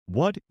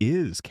What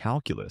is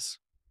calculus?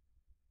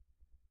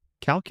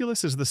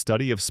 Calculus is the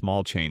study of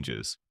small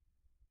changes.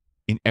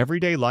 In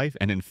everyday life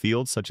and in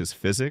fields such as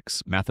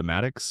physics,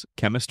 mathematics,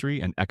 chemistry,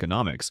 and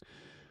economics,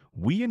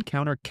 we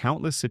encounter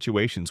countless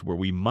situations where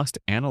we must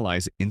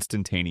analyze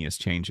instantaneous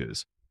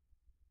changes.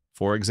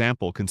 For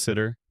example,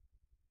 consider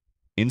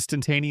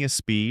instantaneous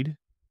speed,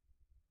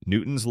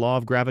 Newton's law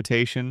of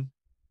gravitation,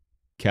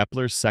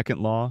 Kepler's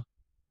second law,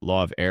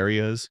 law of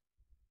areas,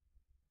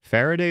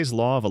 Faraday's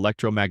law of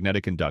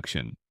electromagnetic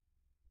induction,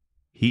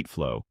 heat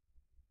flow,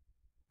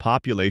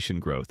 population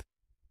growth.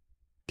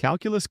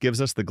 Calculus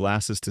gives us the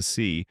glasses to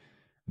see,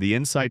 the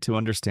insight to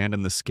understand,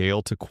 and the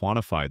scale to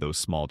quantify those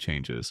small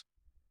changes.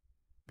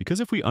 Because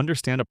if we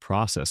understand a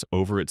process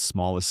over its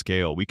smallest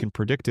scale, we can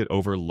predict it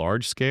over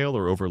large scale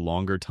or over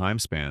longer time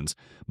spans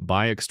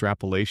by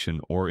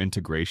extrapolation or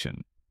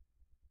integration,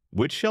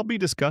 which shall be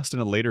discussed in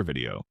a later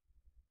video.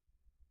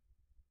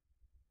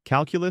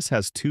 Calculus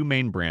has two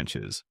main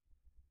branches.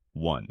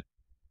 1.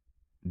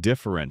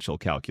 Differential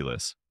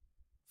calculus,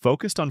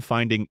 focused on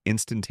finding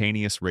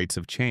instantaneous rates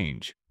of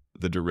change,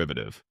 the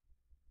derivative.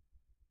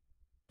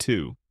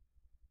 2.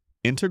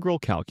 Integral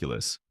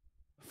calculus,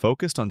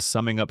 focused on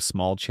summing up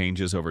small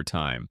changes over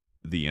time,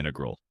 the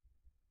integral.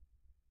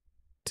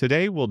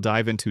 Today we'll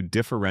dive into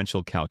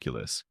differential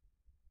calculus.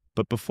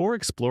 But before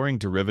exploring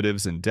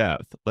derivatives in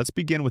depth, let's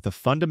begin with a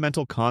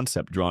fundamental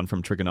concept drawn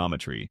from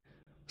trigonometry: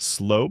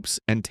 slopes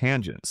and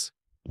tangents.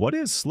 What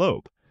is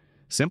slope?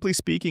 Simply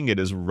speaking, it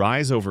is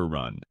rise over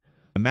run.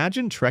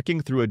 Imagine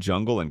trekking through a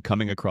jungle and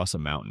coming across a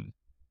mountain.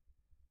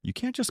 You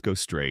can't just go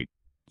straight,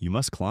 you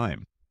must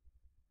climb.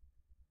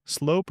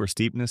 Slope or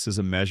steepness is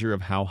a measure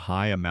of how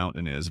high a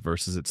mountain is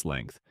versus its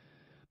length.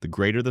 The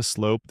greater the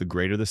slope, the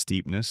greater the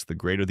steepness, the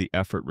greater the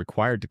effort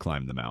required to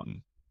climb the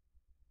mountain.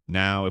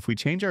 Now, if we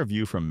change our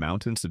view from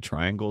mountains to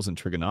triangles in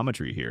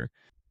trigonometry here,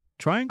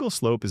 triangle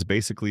slope is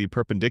basically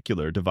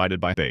perpendicular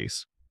divided by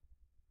base.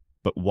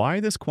 But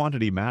why this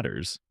quantity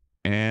matters,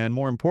 and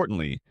more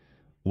importantly,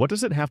 what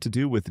does it have to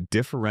do with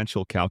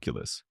differential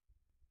calculus?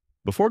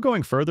 Before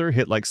going further,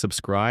 hit like,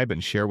 subscribe,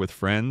 and share with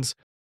friends.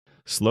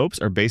 Slopes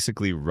are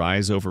basically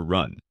rise over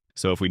run,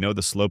 so if we know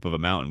the slope of a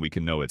mountain, we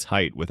can know its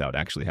height without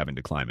actually having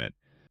to climb it.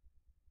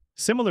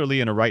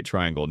 Similarly, in a right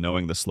triangle,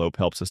 knowing the slope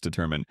helps us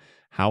determine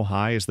how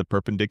high is the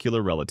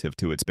perpendicular relative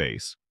to its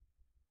base.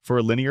 For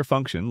a linear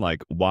function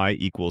like y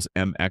equals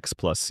mx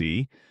plus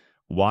c,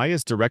 y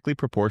is directly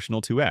proportional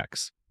to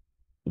x,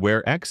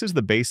 where x is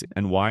the base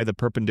and y the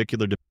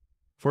perpendicular.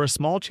 For a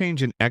small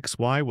change in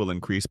xy will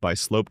increase by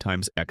slope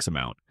times x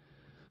amount.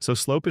 So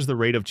slope is the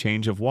rate of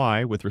change of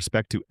y with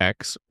respect to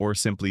x, or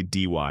simply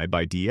dy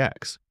by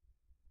dx.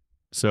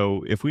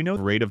 So if we know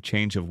the rate of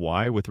change of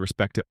y with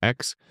respect to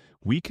x,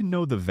 we can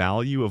know the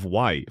value of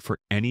y for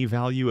any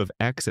value of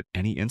x at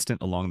any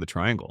instant along the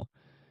triangle.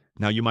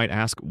 Now you might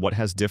ask, what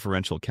has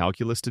differential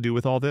calculus to do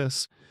with all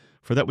this?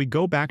 For that we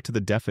go back to the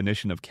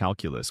definition of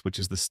calculus, which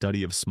is the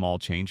study of small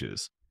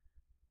changes.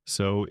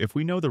 So if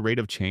we know the rate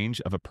of change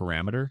of a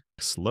parameter,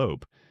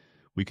 slope,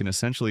 we can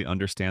essentially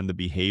understand the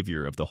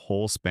behavior of the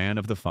whole span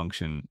of the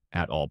function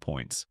at all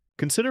points.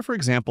 Consider, for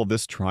example,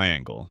 this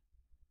triangle.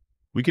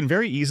 We can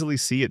very easily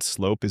see its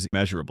slope is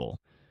measurable.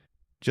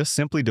 Just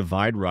simply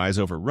divide rise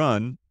over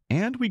run,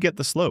 and we get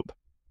the slope.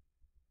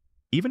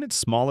 Even its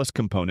smallest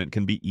component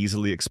can be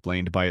easily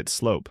explained by its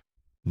slope.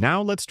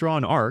 Now let's draw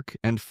an arc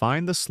and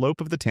find the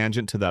slope of the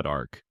tangent to that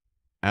arc.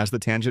 As the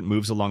tangent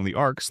moves along the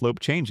arc, slope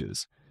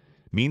changes.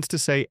 Means to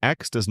say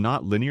x does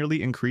not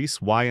linearly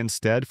increase y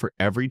instead for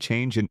every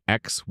change in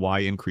x, y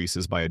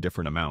increases by a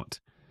different amount.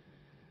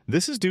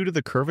 This is due to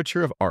the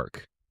curvature of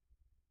arc.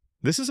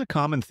 This is a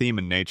common theme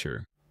in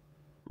nature.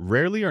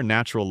 Rarely are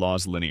natural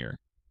laws linear.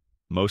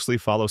 Mostly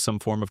follow some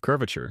form of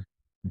curvature.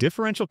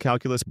 Differential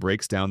calculus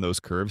breaks down those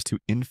curves to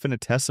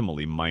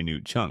infinitesimally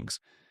minute chunks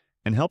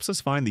and helps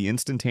us find the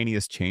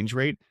instantaneous change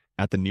rate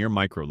at the near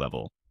micro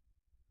level.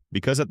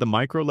 Because at the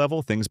micro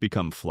level things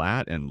become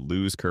flat and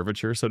lose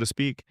curvature, so to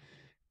speak,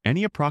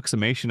 any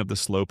approximation of the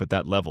slope at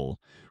that level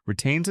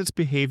retains its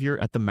behavior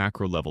at the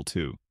macro level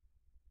too.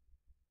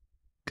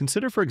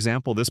 Consider, for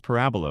example, this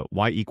parabola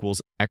y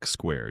equals x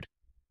squared.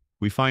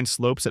 We find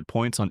slopes at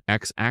points on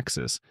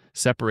x-axis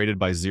separated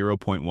by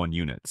 0.1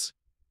 units.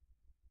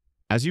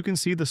 As you can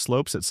see, the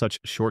slopes at such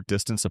short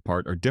distance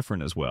apart are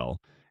different as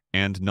well,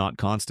 and not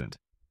constant.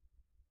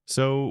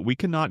 So we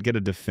cannot get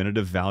a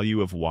definitive value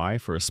of y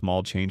for a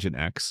small change in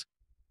x.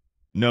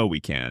 No,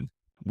 we can.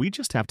 We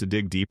just have to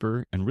dig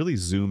deeper and really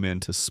zoom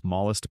in to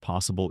smallest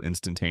possible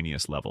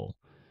instantaneous level.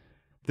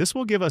 This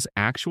will give us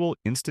actual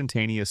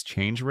instantaneous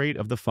change rate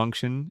of the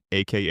function,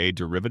 aka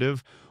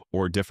derivative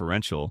or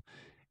differential,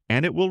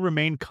 and it will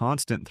remain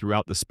constant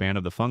throughout the span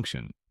of the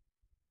function.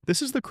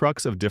 This is the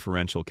crux of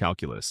differential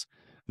calculus.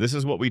 This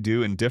is what we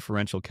do in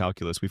differential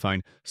calculus. We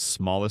find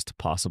smallest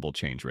possible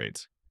change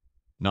rates.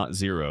 Not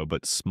zero,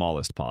 but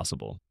smallest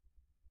possible.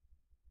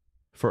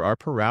 For our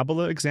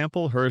parabola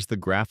example, here is the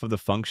graph of the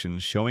function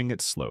showing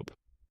its slope.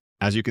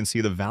 As you can see,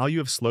 the value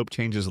of slope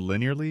changes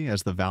linearly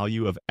as the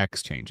value of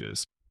x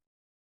changes.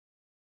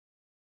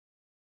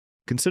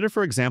 Consider,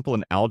 for example,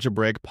 an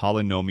algebraic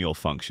polynomial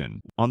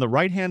function. On the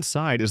right-hand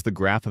side is the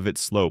graph of its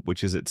slope,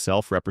 which is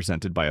itself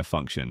represented by a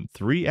function,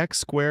 3x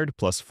squared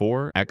plus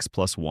 4x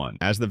plus 1.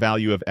 As the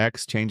value of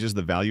x changes,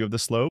 the value of the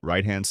slope,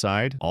 right-hand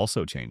side,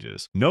 also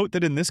changes. Note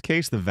that in this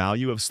case, the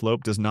value of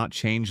slope does not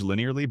change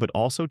linearly, but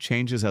also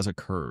changes as a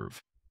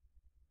curve.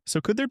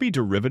 So could there be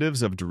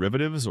derivatives of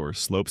derivatives or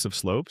slopes of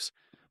slopes?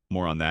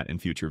 More on that in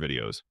future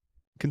videos.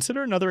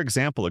 Consider another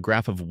example, a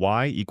graph of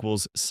y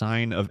equals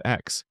sine of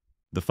x.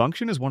 The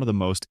function is one of the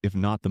most, if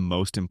not the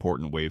most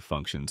important wave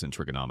functions in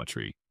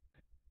trigonometry.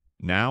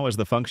 Now, as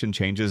the function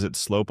changes, its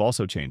slope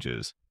also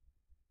changes.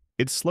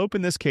 Its slope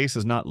in this case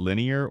is not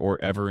linear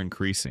or ever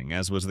increasing,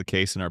 as was the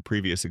case in our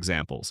previous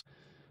examples,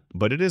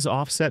 but it is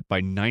offset by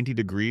 90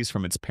 degrees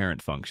from its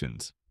parent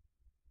functions.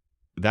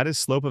 That is,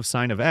 slope of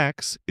sine of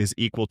x is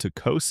equal to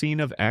cosine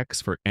of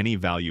x for any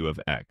value of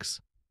x.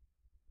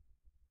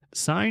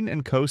 Sine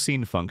and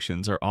cosine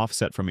functions are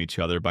offset from each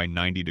other by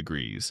 90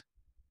 degrees.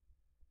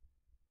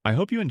 I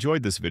hope you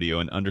enjoyed this video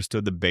and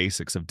understood the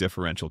basics of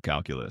differential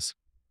calculus.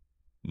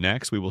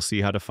 Next, we will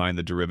see how to find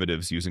the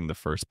derivatives using the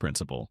first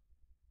principle.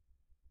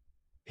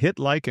 Hit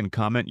like and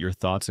comment your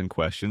thoughts and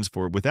questions,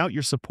 for without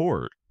your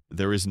support,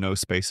 there is no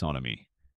Spaceonomy.